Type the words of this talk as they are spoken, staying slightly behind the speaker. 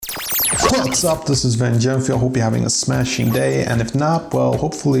What's up, this is Van Genfi. I hope you're having a smashing day, and if not, well,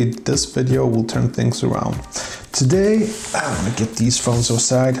 hopefully this video will turn things around. Today, I'm gonna get these phones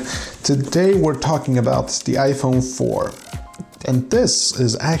aside. Today we're talking about the iPhone 4. And this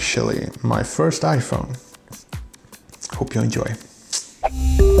is actually my first iPhone. Hope you enjoy.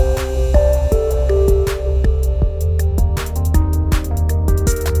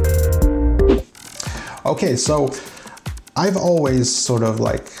 Okay, so I've always sort of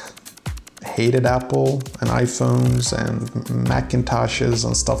hated Apple and iPhones and Macintoshes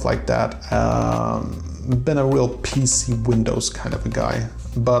and stuff like that. Been a real PC Windows kind of a guy.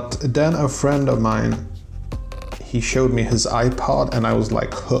 But then a friend of mine, he showed me his iPod and I was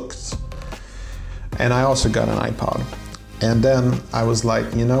like hooked. And I also got an iPod. And then I was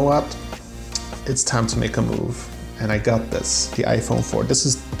like, you know what? It's time to make a move. And I got this, the iPhone 4. This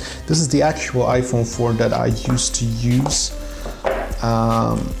is the actual iPhone 4 that I used to use.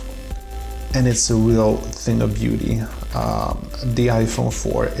 And it's a real thing of beauty. The iPhone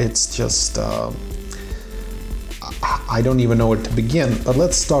 4, it's just, I don't even know where to begin, but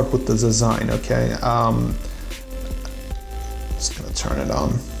let's start with the design, okay? Just gonna turn it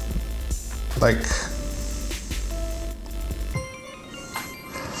on.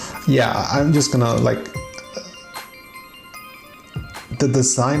 Yeah, I'm just gonna the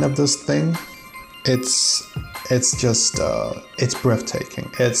design of this thing, it's just, it's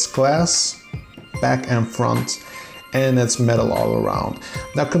breathtaking. It's glass, back and front, and it's metal all around.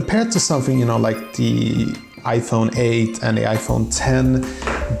 Now compared to something, like the iPhone 8 and the iPhone 10,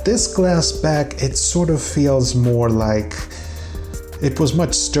 this glass back, it sort of feels more like it was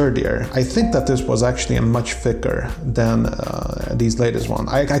much sturdier. I think that this was actually a much thicker than these latest ones.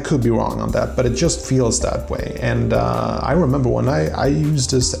 I could be wrong on that, but it just feels that way. And I remember when I used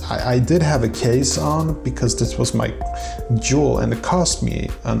this, I did have a case on because this was my jewel and it cost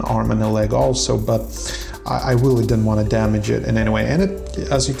me an arm and a leg also, but I really didn't want to damage it in any way. And it,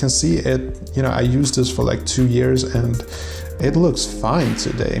 as you can see, I used this for 2 years and it looks fine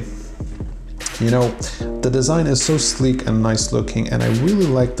today. The design is so sleek and nice looking, and I really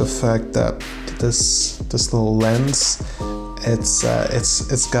like the fact that this little lens, it's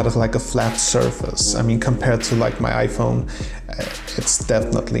got a flat surface. I mean, compared to my iPhone, it's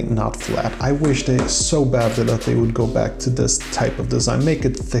definitely not flat. I wish they so badly that they would go back to this type of design, make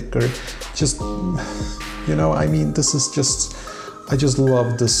it thicker. Just, I mean, this is just, I just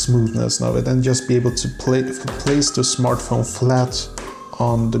love the smoothness of it, and just be able to place the smartphone flat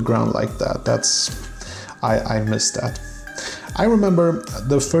on the ground like that. I miss that. I remember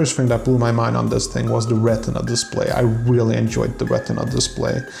the first thing that blew my mind on this thing was the Retina display. I really enjoyed the Retina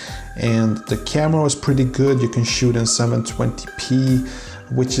display, and the camera was pretty good. You can shoot in 720p,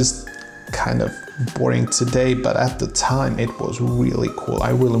 which is kind of boring today, but at the time it was really cool. I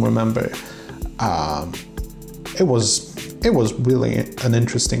really remember it was really an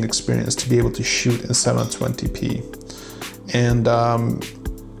interesting experience to be able to shoot in 720p. And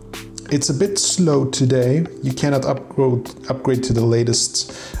it's a bit slow today. You cannot upgrade to the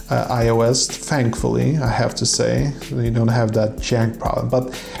latest iOS, thankfully, I have to say. You don't have that jank problem,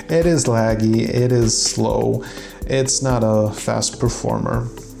 but it is laggy, it is slow. It's not a fast performer.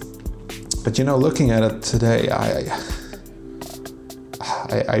 But looking at it today, I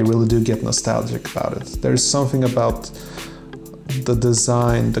really do get nostalgic about it. There's something about the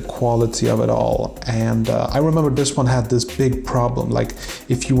design, the quality of it all. And I remember this one had this big problem.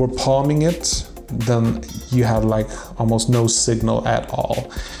 If you were palming it, then you had almost no signal at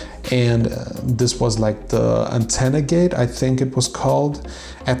all. And this was the antenna gate, I think it was called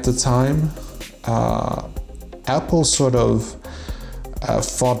at the time. Apple sort of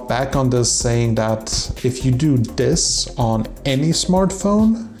fought back on this, saying that if you do this on any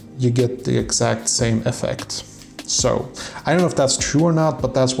smartphone, you get the exact same effect. So, I don't know if that's true or not,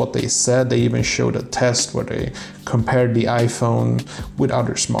 but that's what they said. They even showed a test where they compared the iPhone with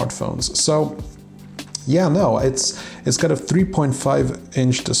other smartphones. So, yeah, no, it's got a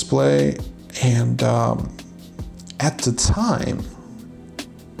 3.5-inch display, and at the time,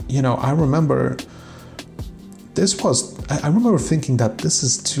 I remember I remember thinking that this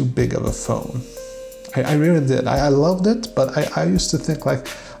is too big of a phone. I really did. I loved it, but I used to think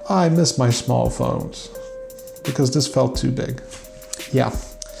I miss my small phones, because this felt too big. Yeah,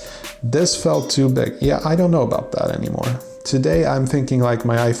 this felt too big. Yeah, I don't know about that anymore. Today I'm thinking my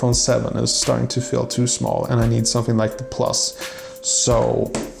iPhone 7 is starting to feel too small and I need something like the Plus.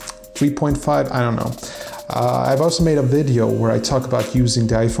 So 3.5, I don't know. I've also made a video where I talk about using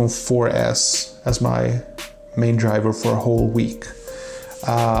the iPhone 4S as my main driver for a whole week.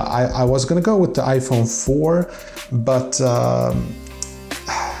 I was gonna go with the iPhone 4, but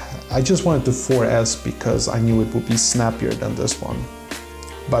I just wanted the 4S because I knew it would be snappier than this one.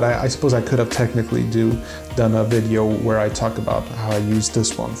 But I suppose I could have technically done a video where I talk about how I used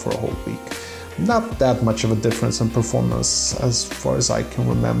this one for a whole week. Not that much of a difference in performance as far as I can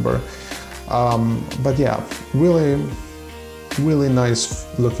remember. But yeah, really nice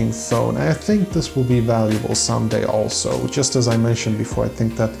looking phone. I think this will be valuable someday also. Just as I mentioned before, I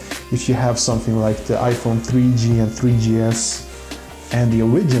think that if you have something like the iPhone 3G and 3GS and the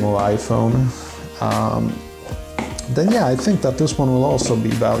original iPhone, then yeah, I think that this one will also be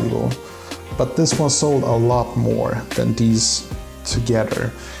valuable. But this one sold a lot more than these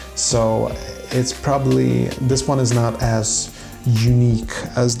together. So it's probably, this one is not as unique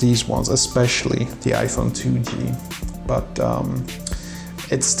as these ones, especially the iPhone 2G. But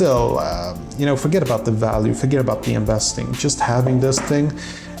it's still, forget about the value, forget about the investing. Just having this thing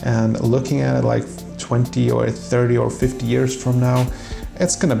and looking at it like 20 or 30 or 50 years from now,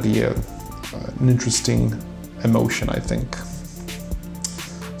 it's gonna be an interesting emotion, I think.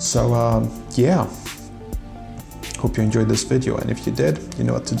 So yeah, hope you enjoyed this video, and if you did, you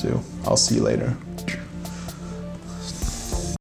know what to do. I'll see you later.